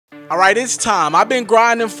All right, it's time. I've been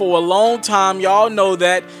grinding for a long time. Y'all know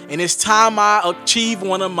that. And it's time I achieve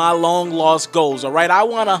one of my long lost goals. All right, I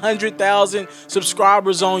want 100,000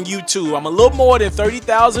 subscribers on YouTube. I'm a little more than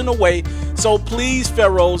 30,000 away. So please,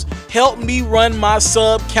 Pharaohs, help me run my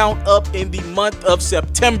sub count up in the month of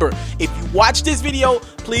September. If you watch this video,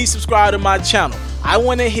 please subscribe to my channel. I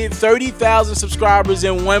want to hit 30,000 subscribers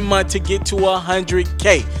in 1 month to get to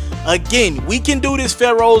 100K. Again, we can do this,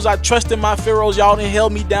 Pharaohs. I trust in my Pharaohs. Y'all done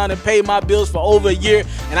held me down and paid my bills for over a year,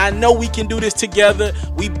 and I know we can do this together.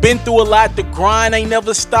 We've been through a lot. The grind ain't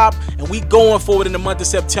never stopped, and we going forward in the month of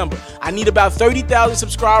September. I need about 30,000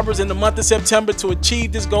 subscribers in the month of September to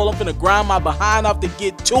achieve this goal. I'm finna grind my behind off to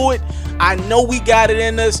get to it. I know we got it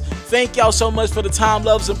in us. Thank y'all so much for the time,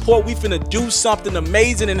 love, support. We finna do something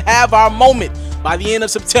amazing and have our moment by the end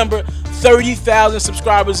of September. 30,000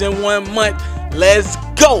 subscribers in 1 month. Let's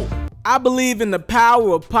go. I believe in the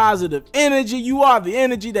power of positive energy. You are the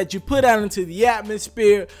energy that you put out into the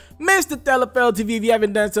atmosphere. Mr. TALIAFERRO TV, if you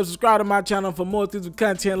haven't done so, subscribe to my channel for more exclusive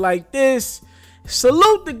content like this.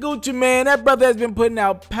 Salute the Gucci man. That brother has been putting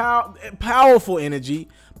out powerful energy,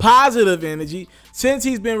 positive energy, since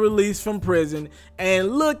he's been released from prison.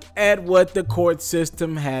 And look at what the court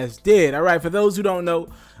system has did. All right, for those who don't know,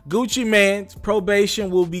 Gucci Mane's probation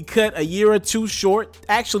will be cut a year or two short,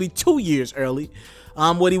 actually 2 years early,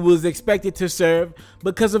 what he was expected to serve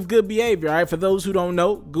because of good behavior. All right, for those who don't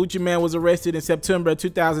know, Gucci Mane was arrested in September of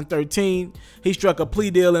 2013. He struck a plea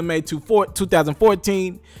deal in May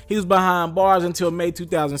 2014. He was behind bars until May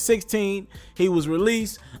 2016. He was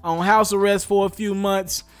released on house arrest for a few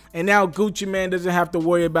months. And now Gucci Mane doesn't have to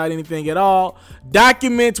worry about anything at all.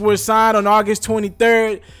 Documents were signed on August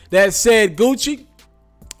 23rd that said, Gucci,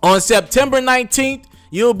 on September 19th,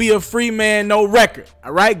 you'll be a free man, no record.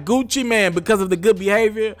 All right, Gucci Mane, because of the good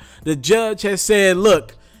behavior, the judge has said,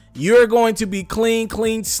 look, you're going to be clean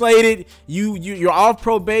slated. You're off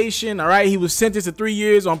probation. All right, he was sentenced to 3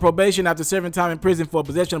 years on probation after serving time in prison for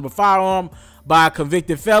possession of a firearm by a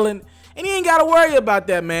convicted felon. And he ain't got to worry about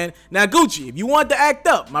that, man. Now, Gucci, if you want to act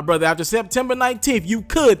up, my brother, after September 19th, you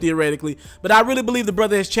could theoretically. But I really believe the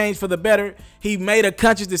brother has changed for the better. He made a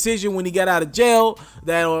conscious decision when he got out of jail,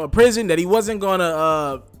 or prison, that he wasn't going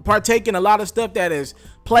to partake in a lot of stuff that has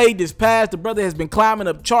played this past. The brother has been climbing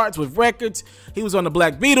up charts with records. He was on the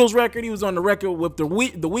Black Beatles record. He was on the record with the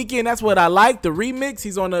Weeknd. That's what I like, the remix.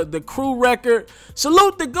 He's on the Crew record.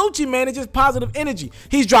 Salute the Gucci man. It's just positive energy.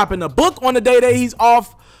 He's dropping a book on the day that he's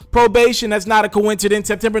off probation. That's not a coincidence.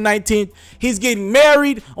 September 19th, he's getting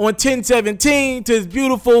married on 10/17 to his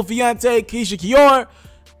beautiful fiance Keisha Kior.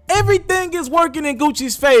 Everything is working in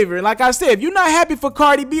Gucci's favor. And like I said, if you're not happy for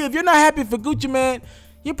Cardi B, if you're not happy for Gucci Mane,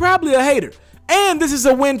 you're probably a hater. And this is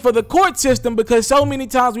a win for the court system, because so many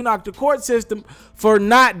times we knock the court system for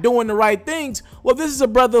not doing the right things. Well, this is a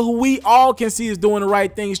brother who we all can see is doing the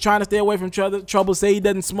right things, trying to stay away from trouble, say he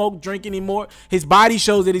doesn't smoke, drink anymore. His body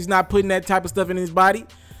shows that he's not putting that type of stuff in his body.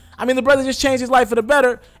 I mean, the brother just changed his life for the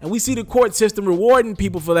better, and we see the court system rewarding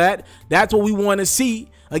people for that. That's what we want to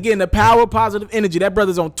see. Again, the power of positive energy. That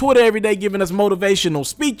brother's on Twitter every day giving us motivational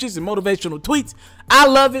speeches and motivational tweets. I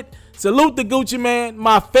love it. Salute the Gucci man,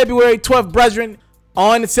 my February 12th brethren.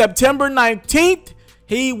 On September 19th,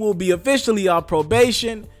 he will be officially off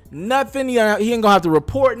probation. Nothing. He ain't gonna have to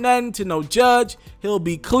report nothing to no judge. He'll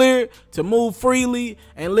be clear to move freely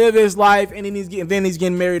and live his life. And then he's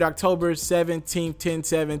getting married October 17th,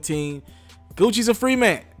 10/17. Gucci's a free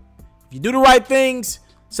man. If you do the right things,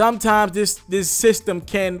 sometimes this system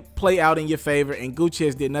can play out in your favor. And Gucci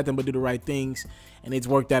has did nothing but do the right things, and it's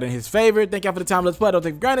worked out in his favor. Thank y'all for the time. Let's play. Don't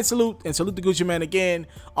take for granted. Salute, and salute the Gucci man again,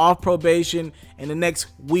 off probation in the next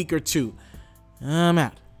week or two. I'm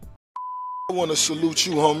out. I want to salute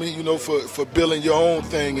you, homie, you know, for building your own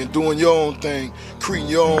thing and doing your own thing, creating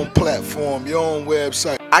your own platform, your own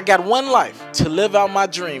website. I got one life to live out my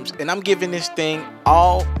dreams, and I'm giving this thing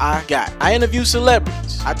all I got. I interview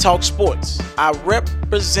celebrities. I talk sports. I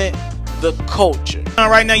represent the culture.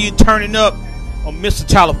 Right now you're turning up on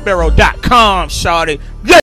MrTaliaferro.com, shawty.